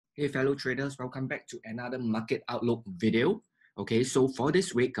Hey fellow traders, welcome back to another market outlook video. Okay, so for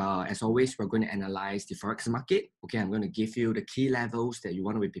this week, as always, we're going to analyze the Forex market. Okay, I'm going to give you the key levels that you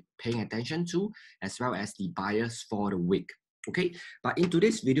want to be paying attention to, as well as the buyers for the week. Okay, but in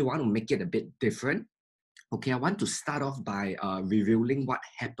today's video, I want to make it a bit different. Okay, I want to start off by revealing what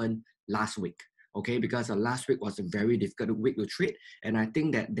happened last week. Okay, because last week was a very difficult week to trade, and I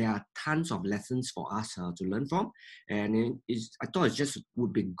think that there are tons of lessons for us to learn from. And I thought it just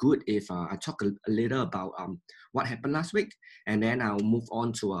would be good if I talk a little about what happened last week, and then I'll move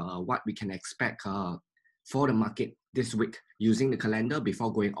on to what we can expect for the market this week using the calendar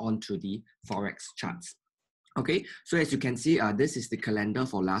before going on to the Forex charts. Okay, so as you can see, this is the calendar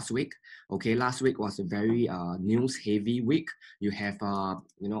for last week. Okay, last week was a very news-heavy week. You have,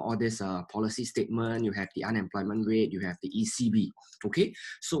 all this policy statement. You have the unemployment rate. You have the ECB. Okay,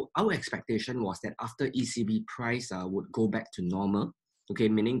 so our expectation was that after ECB, price would go back to normal. Okay,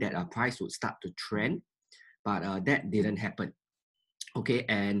 meaning that price would start to trend, but that didn't happen. Okay,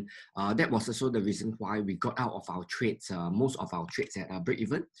 and that was also the reason why we got out of our trades, most of our trades at break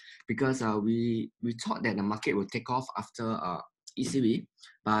even, because we thought that the market would take off after ECB,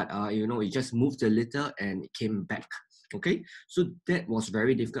 but it just moved a little and it came back. Okay, so that was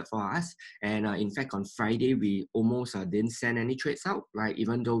very difficult for us, and in fact on Friday we almost didn't send any trades out, right?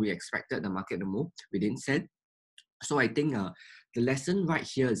 Even though we expected the market to move, we didn't send. So I think the lesson right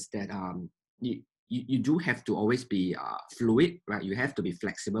here is that you do have to always be fluid, right? You have to be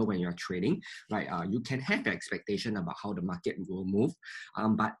flexible when you're trading, right? You can have an expectation about how the market will move,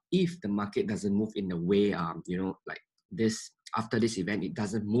 but if the market doesn't move in the way, like this, after this event, it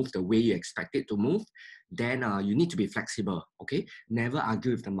doesn't move the way you expect it to move, then you need to be flexible, okay? Never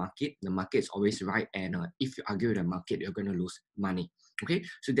argue with the market. The market is always right, and if you argue with the market, you're going to lose money, okay?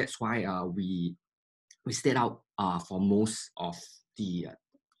 So that's why we stayed out for most of the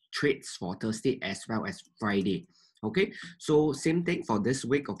trades for Thursday as well as Friday. Okay, so same thing for this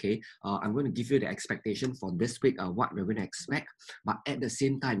week. Okay, I'm going to give you the expectation for this week, what we're going to expect. But at the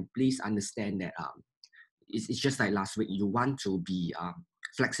same time, please understand that it's just like last week. You want to be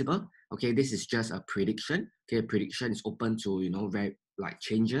flexible. Okay, this is just a prediction. Okay, prediction is open to very like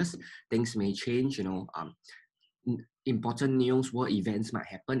changes. Things may change. Important news, world events might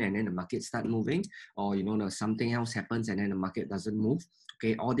happen, and then the market start moving, or something else happens and then the market doesn't move.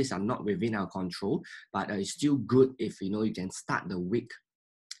 Okay, all these are not within our control, but it's still good if you can start the week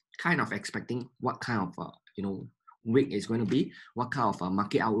kind of expecting what kind of week is going to be, what kind of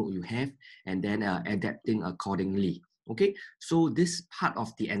market outlook you have, and then adapting accordingly. Okay, so this part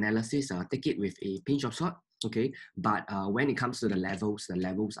of the analysis, take it with a pinch of salt. Okay, but when it comes to the levels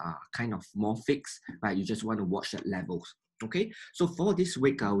are kind of more fixed, right? You just want to watch the levels. Okay, so for this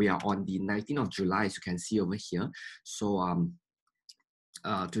week, we are on the 19th of July, as you can see over here. So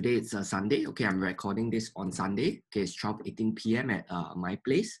today it's Sunday. Okay, I'm recording this on Sunday. Okay, it's 12:18 p.m. at my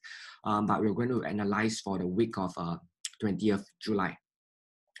place. But we're going to analyze for the week of 20th July.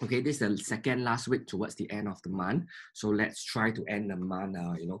 Okay, this is the second last week towards the end of the month. So let's try to end the month,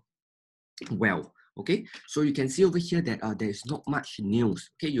 well. Okay, so you can see over here that there's not much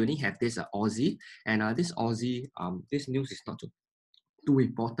news. Okay, you only have this Aussie, and this Aussie, this news is not too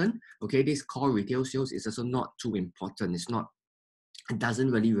important. Okay, this core retail sales is also not too important. It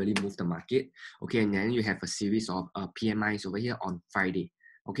doesn't really move the market. Okay, and then you have a series of PMIs over here on Friday.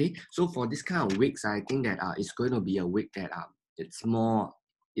 Okay, so for this kind of weeks, I think that it's going to be a week that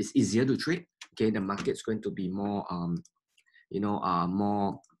it's easier to trade. Okay, the market's going to be more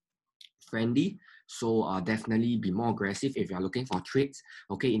more friendly. So definitely be more aggressive if you're looking for trades.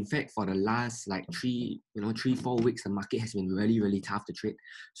 Okay, in fact, for the last like 3-4 weeks, the market has been really tough to trade.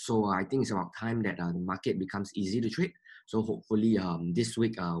 So I think it's about time that the market becomes easy to trade. So hopefully this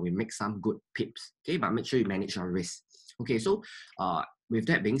week we make some good pips. Okay, but make sure you manage your risk. Okay, so with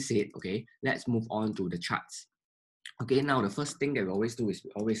that being said, okay, let's move on to the charts. Okay, now the first thing that we always do is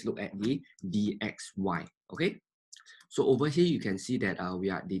we always look at the DXY. Okay, so over here you can see that we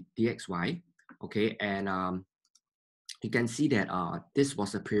are the DXY. Okay, and you can see that this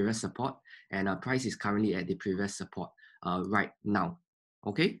was a previous support, and price is currently at the previous support right now.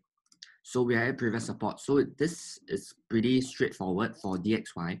 Okay, so we are at previous support. So this is pretty straightforward for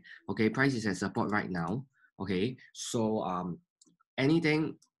DXY. Okay, price is at support right now. Okay, so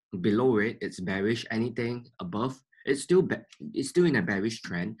anything below it, it's bearish. Anything above, it's still in a bearish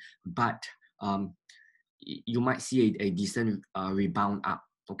trend, but you might see a decent rebound up.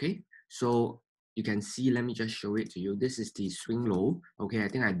 Okay, so you can see, let me just show it to you. This is the swing low. Okay, I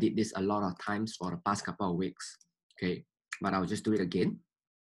think I did this a lot of times for the past couple of weeks. Okay, but I'll just do it again.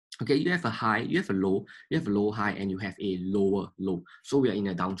 Okay, you have a high, you have a low, you have a low high, and you have a lower low. So we are in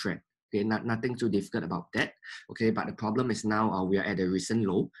a downtrend. Okay, nothing too difficult about that. Okay, but the problem is now we are at a recent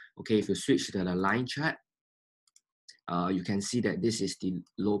low. Okay, if you switch to the line chart, you can see that this is the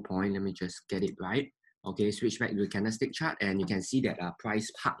low point. Let me just get it right. Okay, switch back to the candlestick chart, and you can see that price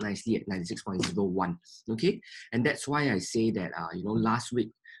parked nicely at 96.01. Okay, and that's why I say that last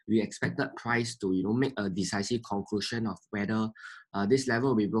week we expected price to make a decisive conclusion of whether this level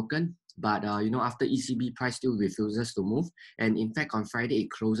will be broken. But after ECB, price still refuses to move, and in fact on Friday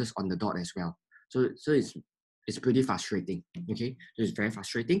it closes on the dot as well. So it's pretty frustrating. Okay, so it's very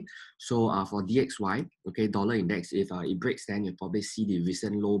frustrating. So for DXY, okay, dollar index, if it breaks, then you'll probably see the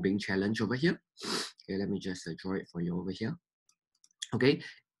recent low being challenged over here. Okay, let me just draw it for you over here. Okay,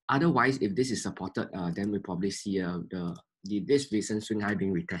 otherwise, if this is supported, then we probably see this recent swing high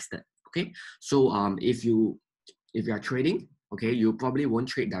being retested. Okay, so if you are trading, okay, you probably won't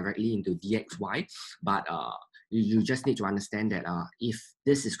trade directly into DXY, but you just need to understand that if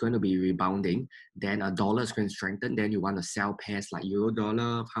this is going to be rebounding, then a dollar is going to strengthen. Then you want to sell pairs like euro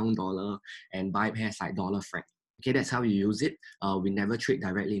dollar, pound dollar, and buy pairs like dollar franc. Okay, that's how you use it. We never trade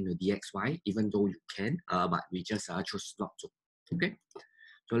directly into DXY, even though you can, but we just choose not to. Okay,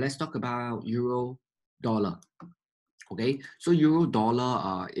 so let's talk about euro dollar. Okay, so euro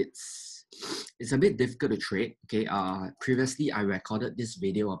dollar, it's a bit difficult to trade. Okay, previously I recorded this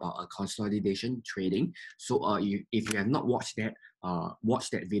video about a consolidation trading. So if you have not watched that, watch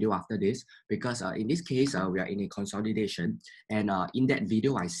that video after this, because in this case we are in a consolidation, and in that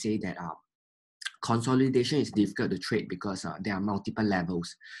video I say that consolidation is difficult to trade because there are multiple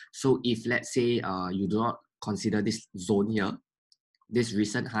levels. So if let's say you do not consider this zone here, this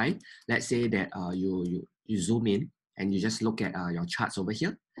recent high, let's say that you zoom in and you just look at your charts over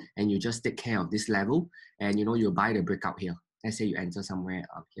here, and you just take care of this level, and you buy the breakout here. Let's say you enter somewhere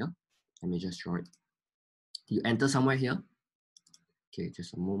up here. Let me just draw it. You enter somewhere here. Okay,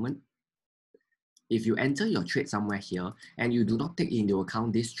 just a moment. If you enter your trade somewhere here and you do not take into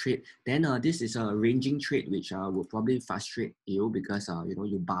account this trade, then this is a ranging trade, which will probably frustrate you because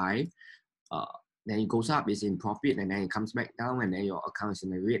you buy, then it goes up, it's in profit, and then it comes back down, and then your account is in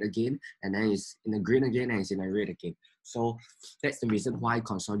the red again, and then it's in the green again, and it's in the red again. So that's the reason why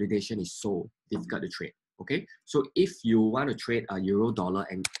consolidation is so difficult to trade. Okay, so if you want to trade a euro dollar,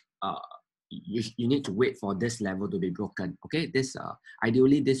 and you need to wait for this level to be broken. Okay, this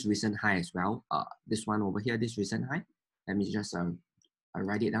ideally this recent high as well. This one over here, this recent high. Let me just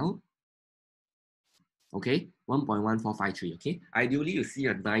write it down. Okay, 1.1453. Okay, ideally you see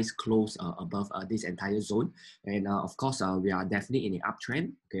a nice close above this entire zone, and of course we are definitely in the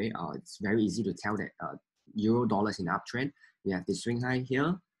uptrend. Okay, it's very easy to tell that euro dollar is in uptrend. You have the swing high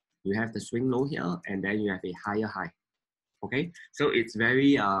here, you have the swing low here, and then you have a higher high. Okay, so it's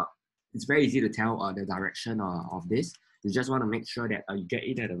very easy to tell the direction of this. You just want to make sure that you get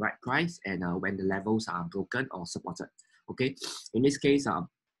in at the right price, and when the levels are broken or supported. Okay, in this case,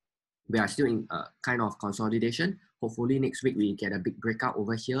 we are still in kind of consolidation. Hopefully next week we get a big breakout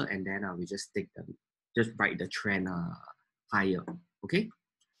over here, and then we just ride the trend higher. Okay,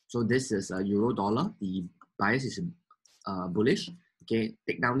 so this is euro dollar. The bias is bullish. Okay,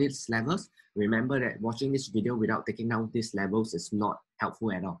 take down these levels. Remember that watching this video without taking down these levels is not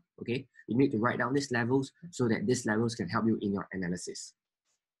helpful at all. Okay, you need to write down these levels so that these levels can help you in your analysis.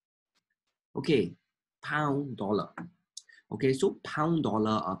 Okay, pound dollar. Okay, so pound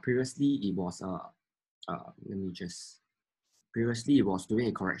dollar, previously it was previously it was doing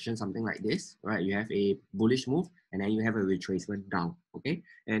a correction, something like this, right? You have a bullish move, and then you have a retracement down. Okay,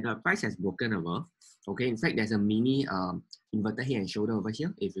 and the price has broken above. Okay, in fact there's a mini inverted head and shoulder over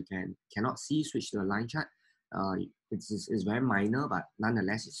here. If you cannot see, switch to the line chart. It's very minor, but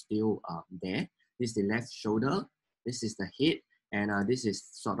nonetheless it's still there. This is the left shoulder, this is the head, and this is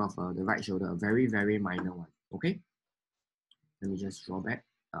sort of the right shoulder, a very minor one. Okay, let me just draw back,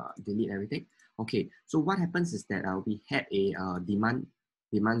 delete everything. Okay, so what happens is that we had a demand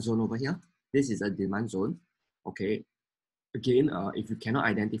zone over here. This is a demand zone. Okay, again, if you cannot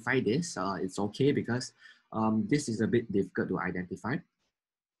identify this, it's okay, because this is a bit difficult to identify.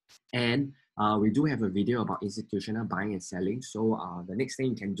 And we do have a video about institutional buying and selling. So the next thing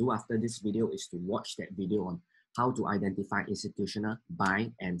you can do after this video is to watch that video on how to identify institutional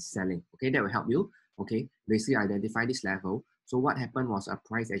buying and selling. Okay, that will help you. Okay, basically identify this level. So what happened was a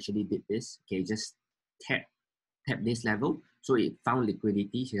price actually did this. Okay, just tap this level. So it found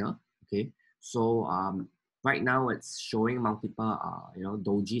liquidity here. Okay, so right now it's showing multiple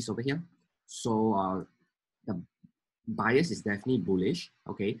dojis over here. So the bias is definitely bullish,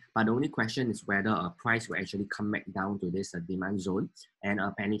 okay? But the only question is whether a price will actually come back down to this demand zone and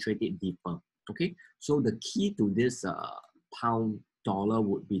penetrate it deeper, okay? So the key to this pound dollar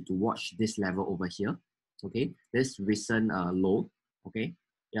would be to watch this level over here, okay? This recent low, okay?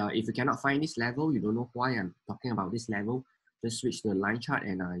 If you cannot find this level, you don't know why I'm talking about this level, just switch to the line chart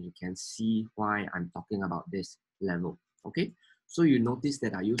and you can see why I'm talking about this level, okay? So you notice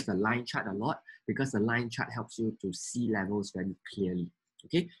that I use the line chart a lot because the line chart helps you to see levels very clearly,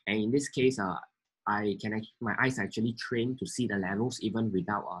 okay? And in this case, my eyes are actually trained to see the levels even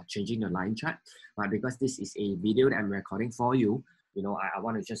without changing the line chart. But because this is a video that I'm recording for you, you know, I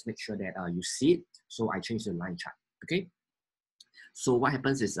want to just make sure that you see it. So I change the line chart, okay? So what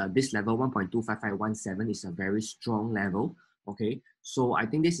happens is this level 1.25517 is a very strong level, okay? So I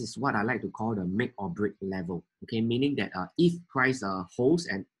think this is what I like to call the make or break level, okay? Meaning that if price holds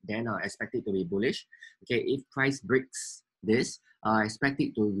and then expect it to be bullish, okay? If price breaks this, expect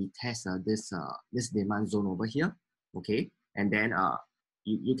it to retest this demand zone over here, okay? And then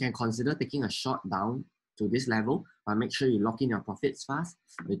you can consider taking a short down to this level, but make sure you lock in your profits fast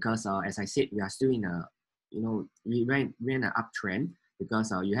because as I said, we are still in a, you know, we ran an uptrend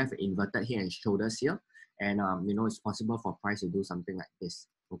because you have inverted head and shoulders here, and you know, it's possible for price to do something like this.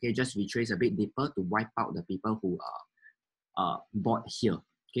 Okay, just retrace a bit deeper to wipe out the people who bought here.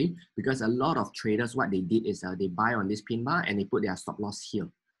 Okay, because a lot of traders, what they did is they buy on this pin bar and they put their stop loss here.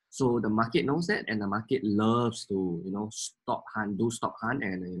 So the market knows that, and the market loves to, you know, do stop hunt,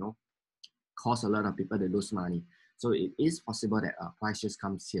 and you know, cause a lot of people to lose money. So it is possible that price just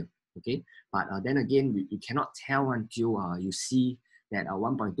comes here, okay? But then again, you cannot tell until you see that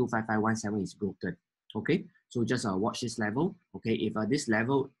 1.25517 is broken, okay? So just watch this level, okay? If this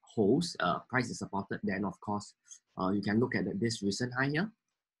level holds, price is supported, then of course, you can look at this recent high here,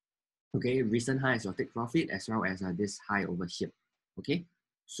 okay? Recent high is your take profit as well as this high over here, okay?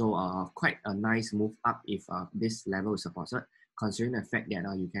 So quite a nice move up if this level is supported, considering the fact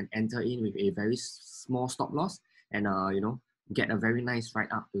that you can enter in with a very small stop loss and you know, get a very nice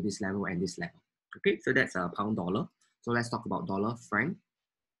ride up to this level and this level. Okay, so that's a pound dollar. So let's talk about dollar franc.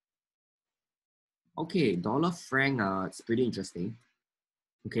 Okay, dollar franc, it's pretty interesting.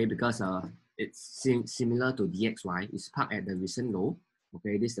 Okay, because it's similar to DXY. It's parked at the recent low.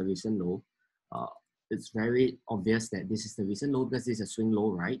 Okay, this is the recent low. It's very obvious that this is the recent low because this is a swing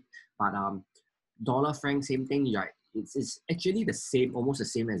low, right? But dollar franc, same thing, right? It's actually the same, almost the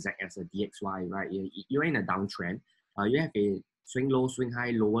same exact as a DXY, right? You're in a downtrend. You have a swing low, swing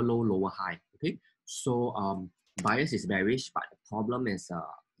high, lower high. Okay, so bias is bearish, but the problem is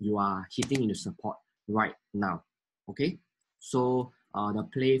you are hitting into support right now. Okay, so the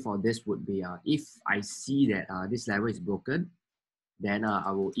play for this would be if I see that this level is broken, then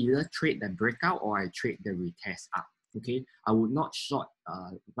I will either trade the breakout or I trade the retest up. Okay, I would not short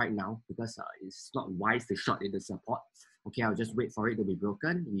right now because it's not wise to short in the support. Okay, I'll just wait for it to be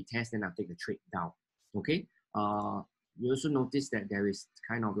broken, retest, then I'll take the trade down. Okay, you also notice that there is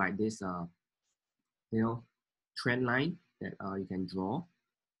kind of like this, you know, trend line that you can draw.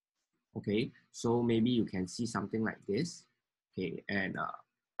 Okay, so maybe you can see something like this. Okay, and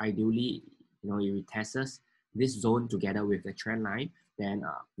ideally, you know, it retests this zone together with the trend line, then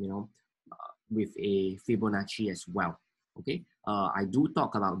you know, with a Fibonacci as well. Okay, I do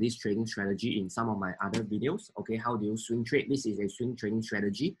talk about this trading strategy in some of my other videos. Okay, how do you swing trade? This is a swing trading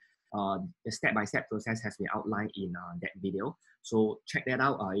strategy. The step-by-step process has been outlined in that video. So check that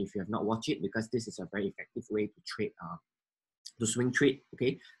out if you have not watched it, because this is a very effective way to trade to swing trade.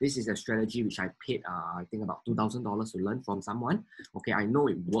 Okay, this is a strategy which I paid I think about $2,000 to learn from someone. Okay, I know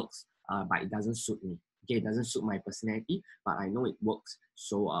it works, but it doesn't suit me. Okay, it doesn't suit my personality, but I know it works.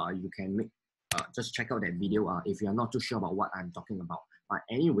 So you can make just check out that video if you're not too sure about what I'm talking about. But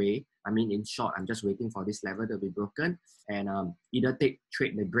anyway, I mean, in short, I'm just waiting for this level to be broken and either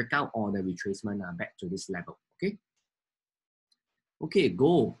trade the breakout or the retracement back to this level. Okay. Okay,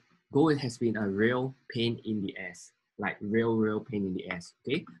 gold. Gold has been a real pain in the ass, like real pain in the ass.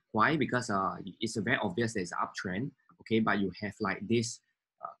 Okay, why? Because it's a very obvious there's an uptrend. Okay, but you have like this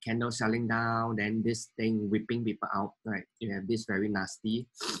candle selling down, then this thing whipping people out. Right, you have this very nasty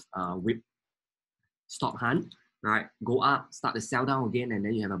whip stop hunt. Right, go up, start to sell down again, and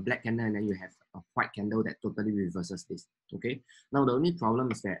then you have a black candle, and then you have a white candle that totally reverses this. Okay, now the only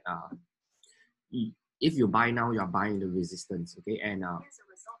problem is that if you buy now, you're buying the resistance. Okay, and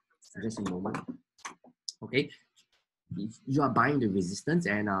just a moment. Okay, you are buying the resistance,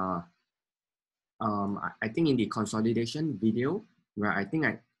 and I think in the consolidation video, where I think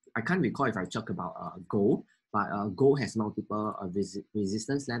I can't recall if I talk about gold, but gold has multiple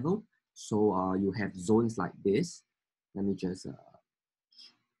resistance level. So you have zones like this. let me just,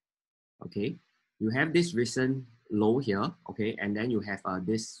 okay. You have this recent low here, okay, and then you have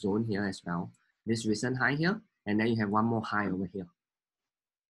this zone here as well, this recent high here, and then you have one more high over here,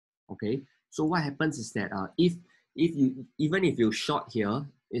 okay. So what happens is that if you, even if you short here,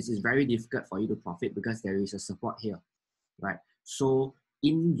 it is very difficult for you to profit because there is a support here, right? So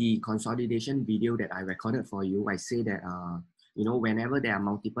in the consolidation video that I recorded for you, I say that you know, whenever there are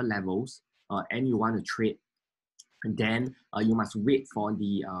multiple levels and you want to trade, then you must wait for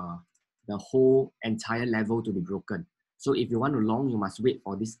the whole entire level to be broken. So if you want to long, you must wait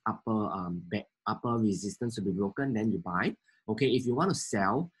for this upper resistance to be broken, then you buy. Okay, if you want to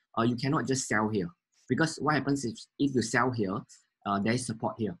sell, you cannot just sell here, because what happens if you sell here, there is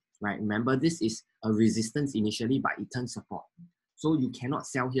support here, right? Remember, this is a resistance initially, but it turns support. So you cannot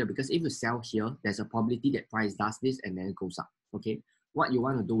sell here, because if you sell here, there's a probability that price does this and then it goes up. Okay, what you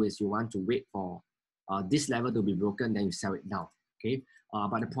want to do is you want to wait for this level to be broken, then you sell it down. Okay,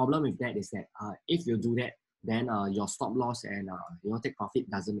 but the problem with that is that if you do that, then your stop loss and you know, take profit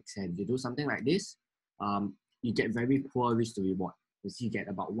doesn't make sense. You do something like this, you get very poor risk to reward. You see, you get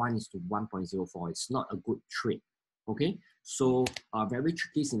about 1:1.04. It's not a good trade. Okay, so very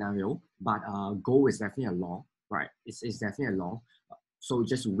tricky scenario, but goal is definitely a long, right? It's definitely a long. So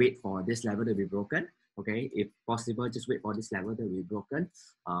just wait for this level to be broken. Okay, if possible, just wait for this level to be broken.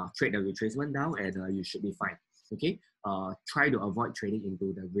 Trade the retracement down, and you should be fine. Okay, try to avoid trading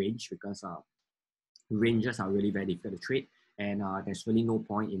into the range, because ranges are really very difficult to trade, and there's really no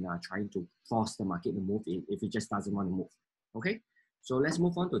point in trying to force the market to move if it just doesn't want to move. Okay, so let's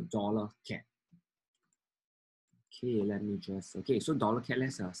move on to dollar CAD. Okay, let me just, okay, so dollar CAD,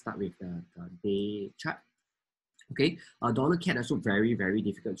 let's start with the day chart. Okay, dollar CAD also very, very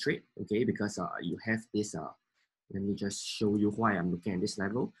difficult trade, okay, because you have this, let me just show you why I'm looking at this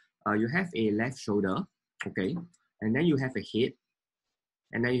level. You have a left shoulder, okay, and then you have a head,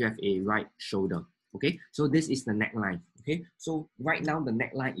 and then you have a right shoulder, okay. So this is the neckline, okay. So right now the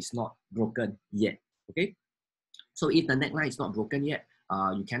neckline is not broken yet, okay. So if the neckline is not broken yet,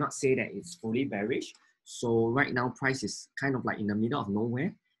 you cannot say that it's fully bearish. So right now price is kind of like in the middle of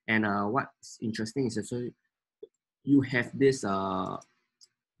nowhere, and what's interesting is also you have this, let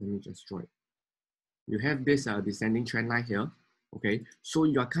me just draw it. You have this descending trend line here, okay? So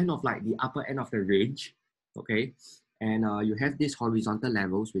you are kind of like the upper end of the range, okay? And you have these horizontal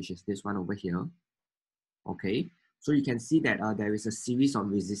levels, which is this one over here, okay? So you can see that there is a series of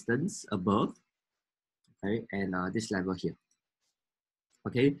resistance above, okay? And this level here,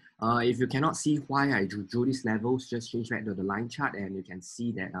 okay? If you cannot see why I drew these levels, just change back to the line chart, and you can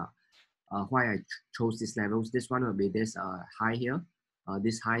see that why I chose these levels. This one will be this high here,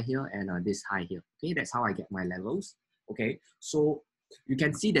 this high here, and this high here. Okay, that's how I get my levels. Okay, so you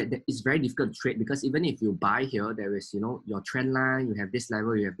can see that it's very difficult to trade, because even if you buy here, there is, you know, your trend line, you have this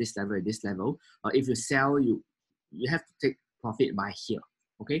level, you have this level, and this level. If you sell, you have to take profit by here.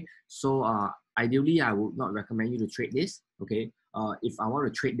 Okay, so ideally, I would not recommend you to trade this. Okay, if I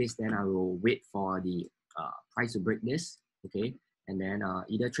want to trade this, then I will wait for the price to break this. Okay, and then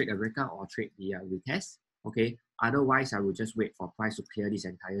either trade a breakout or trade the retest. Okay, otherwise I will just wait for price to clear this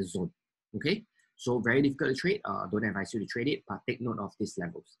entire zone. Okay, so very difficult to trade. Don't advise you to trade it, but take note of these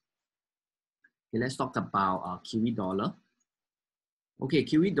levels. Okay, let's talk about Kiwi dollar. Okay,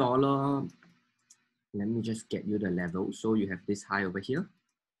 Kiwi dollar, let me just get you the level. So you have this high over here,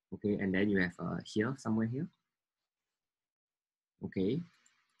 okay, and then you have here, somewhere here, okay,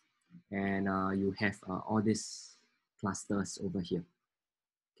 and you have all these clusters over here.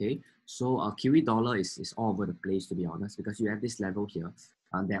 Okay, so Kiwi dollar is all over the place, to be honest, because you have this level here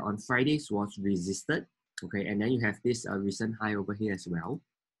that on Fridays was resisted, okay, and then you have this recent high over here as well,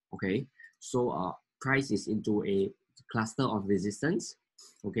 okay. So price is into a cluster of resistance,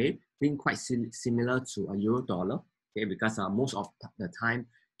 okay, being quite similar to a euro dollar, okay, because most of the time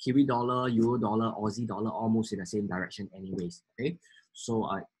Kiwi dollar, euro dollar, Aussie dollar almost in the same direction anyways, okay. So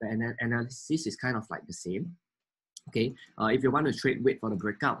the analysis is kind of like the same. Okay, if you want to trade, wait for the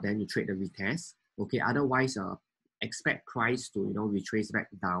breakout, then you trade the retest. Okay, otherwise, expect price to, you know, retrace back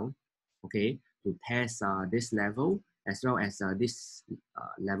down. Okay, to test this level as well as this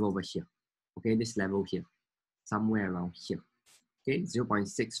level over here. Okay, this level here, somewhere around here. Okay,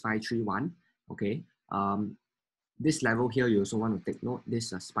 0.6531. Okay, this level here, you also want to take note.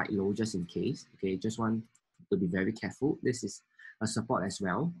 This spike low just in case. Okay, just want to be very careful. This is a support as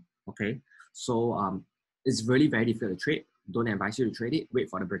well. Okay, so it's really very difficult to trade. Don't advise you to trade it. Wait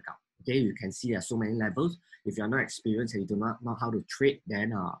for the breakout. Okay, you can see there's so many levels. If you're not experienced and you do not know how to trade,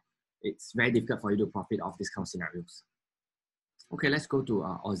 then it's very difficult for you to profit off these kind of scenarios. Okay, let's go to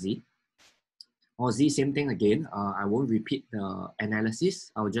Aussie. Aussie, same thing again. I won't repeat the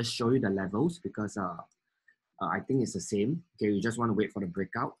analysis. I'll just show you the levels because I think it's the same. Okay, you just want to wait for the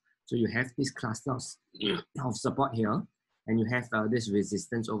breakout. So you have this cluster of support here, and you have this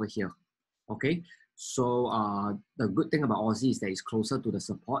resistance over here. Okay, so the good thing about Aussie is that it's closer to the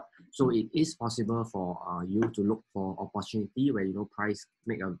support, so it is possible for you to look for opportunity where price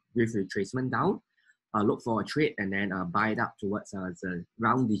make a brief retracement down, look for a trade and then buy it up towards the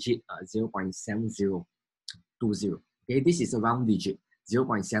round digit 0.7020. Okay, this is a round digit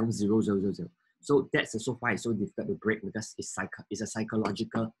 0.70000. So that's so far it's so difficult to break because it's a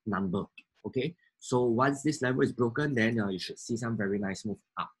psychological number. Okay, so once this level is broken, then you should see some very nice move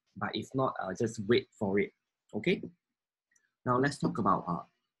up. But if not, just wait for it. Okay. Now let's talk about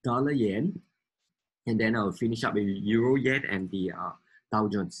dollar yen, and then I'll finish up with euro yen and the Dow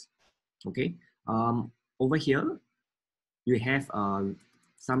Jones. Okay. Over here, you have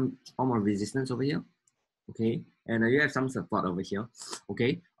some form of resistance over here. Okay, and you have some support over here.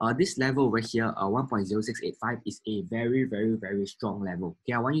 Okay, this level over here, 1.0685 is a very, very, very strong level.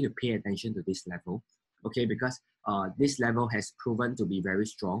 Okay, I want you to pay attention to this level. Okay, because this level has proven to be very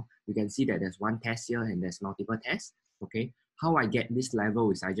strong. You can see that there's one test here and there's multiple tests. Okay, how I get this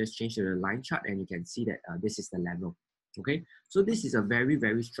level is I just change to the line chart and you can see that this is the level. Okay, so this is a very,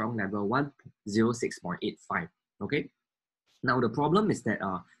 very strong level, 106.85. Okay, now the problem is that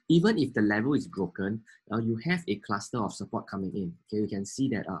even if the level is broken, you have a cluster of support coming in. Okay, you can see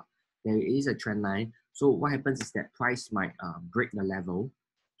that there is a trend line. So what happens is that price might break the level,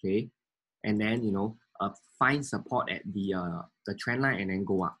 okay, and then find support at the trend line and then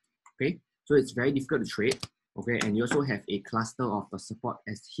go up. Okay, so it's very difficult to trade. Okay, and you also have a cluster of support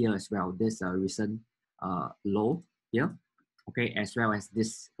as here as well. This recent low here, okay, as well as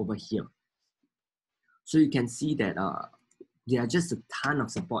this over here. So you can see that there are just a ton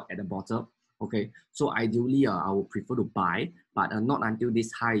of support at the bottom. Okay, so ideally I would prefer to buy, but not until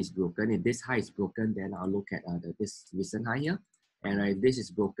this high is broken. If this high is broken, then I'll look at this recent high here, and if this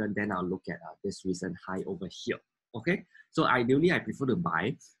is broken, then I'll look at this recent high over here. Okay, so ideally I prefer to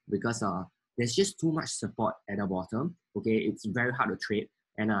buy because there's just too much support at the bottom. Okay, it's very hard to trade,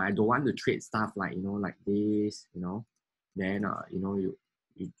 and I don't want to trade stuff like like this, then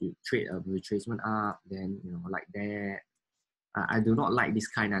you trade a retracement up, then like that. I do not like this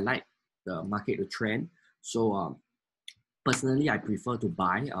kind. I like the market to trend. So personally, I prefer to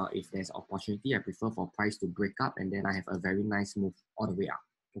buy. If there's opportunity, I prefer for price to break up and then I have a very nice move all the way up.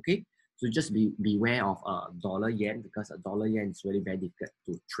 Okay, so just beware of dollar yen because a dollar yen is really very difficult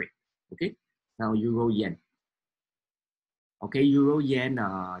to trade. Okay, now euro yen. Okay, euro yen.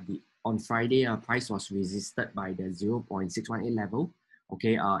 On Friday, price was resisted by the 0.618 level.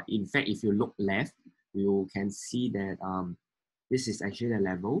 Okay, in fact, if you look left, you can see that this is actually the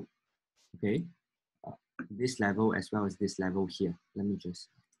level, okay? This level as well as this level here. Let me just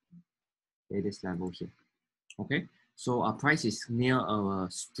say this level here, okay? So our price is near a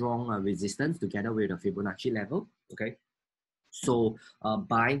strong resistance together with the Fibonacci level, okay? So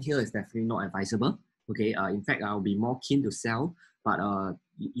buying here is definitely not advisable, okay? In fact, I'll be more keen to sell, but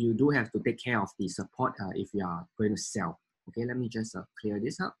you do have to take care of the support if you are going to sell. Okay, let me just clear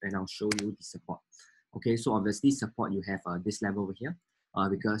this up and I'll show you the support. Okay, so obviously support you have this level over here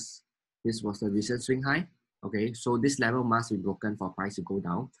because this was the recent swing high. Okay, so this level must be broken for price to go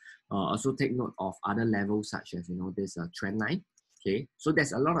down. Also take note of other levels such as this trend line. Okay, so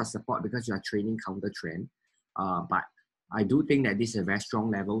there's a lot of support because you are trading counter trend. But I do think that this is a very strong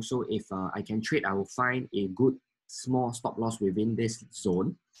level. So if I can trade, I will find a good small stop loss within this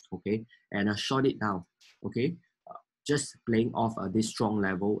zone. Okay, and short it down. Okay. Just playing off this strong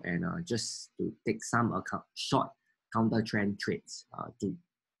level and just to take some short counter trend trades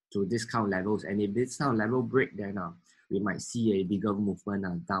to discount levels. And if this kind of level break, then we might see a bigger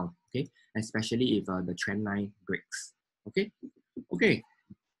movement down. Okay, especially if the trend line breaks. Okay.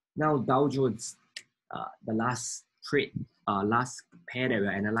 Now Dow Jones, the last trade, last pair that we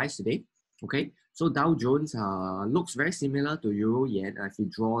analyzed today. Okay, so Dow Jones looks very similar to euro yen. If you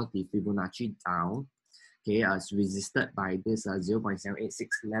draw the Fibonacci down. Okay, it's resisted by this 0.786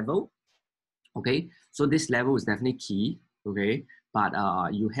 level. Okay, so this level is definitely key. Okay, but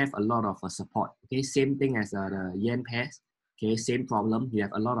you have a lot of support. Okay, same thing as the yen pairs. Okay, same problem. You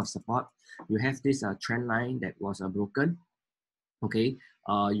have a lot of support. You have this trend line that was broken. Okay,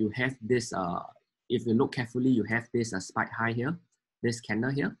 you have this. If you look carefully, you have this spike high here. This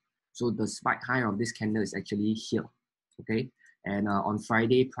candle here. So the spike high of this candle is actually here. Okay, and on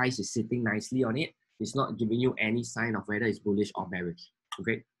Friday, price is sitting nicely on it. It's not giving you any sign of whether it's bullish or bearish.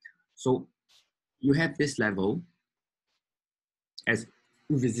 Okay, so you have this level as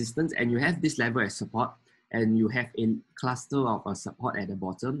resistance, and you have this level as support, and you have a cluster of support at the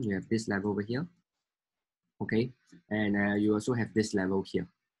bottom. You have this level over here, okay, and you also have this level here.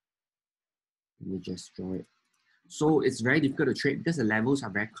 Let me just draw it. So it's very difficult to trade because the levels are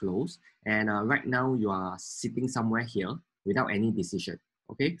very close, and right now you are sitting somewhere here without any decision.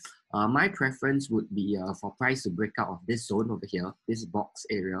 Okay, my preference would be for price to break out of this zone over here, this box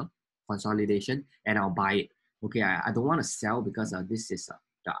area, consolidation, and I'll buy it. Okay, I don't want to sell because this is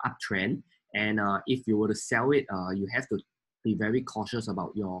the uptrend, and if you were to sell it, you have to be very cautious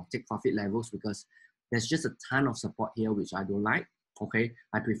about your take profit levels because there's just a ton of support here which I don't like. Okay,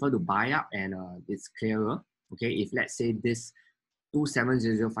 I prefer to buy up and it's clearer. Okay, if let's say this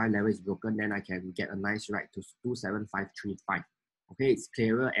 27005 level is broken, then I can get a nice ride to 27535. Okay, it's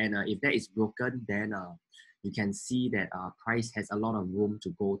clearer, and if that is broken, then you can see that price has a lot of room to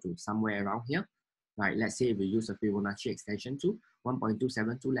go to somewhere around here. Right, let's say if we use a Fibonacci extension to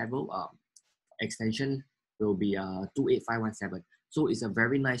 1.272 level, extension will be 28517. So it's a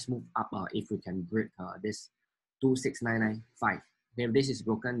very nice move up if we can break this 26995. If this is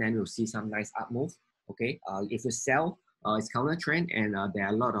broken, then we'll see some nice up move. Okay, if you sell, it's counter trend, and there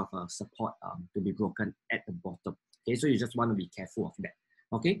are a lot of support to be broken at the bottom. Okay, so you just want to be careful of that.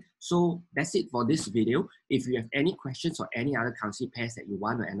 Okay, so that's it for this video. If you have any questions or any other currency pairs that you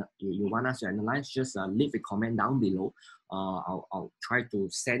want us to analyze, just leave a comment down below. I'll try to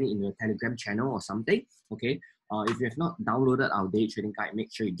send it in your Telegram channel or something. Okay, if you have not downloaded our day trading guide,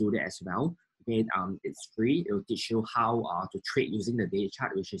 make sure you do that as well. Okay, it's free. It will teach you how to trade using the day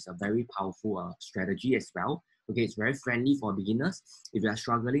chart, which is a very powerful strategy as well. Okay, it's very friendly for beginners. If you are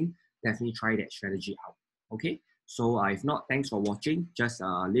struggling, definitely try that strategy out. Okay, so if not, thanks for watching. Just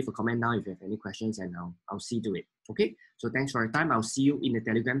leave a comment down if you have any questions, and I'll see to it. Okay, so thanks for your time. I'll see you in the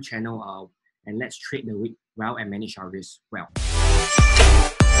Telegram channel, and let's trade the week well and manage our risk well.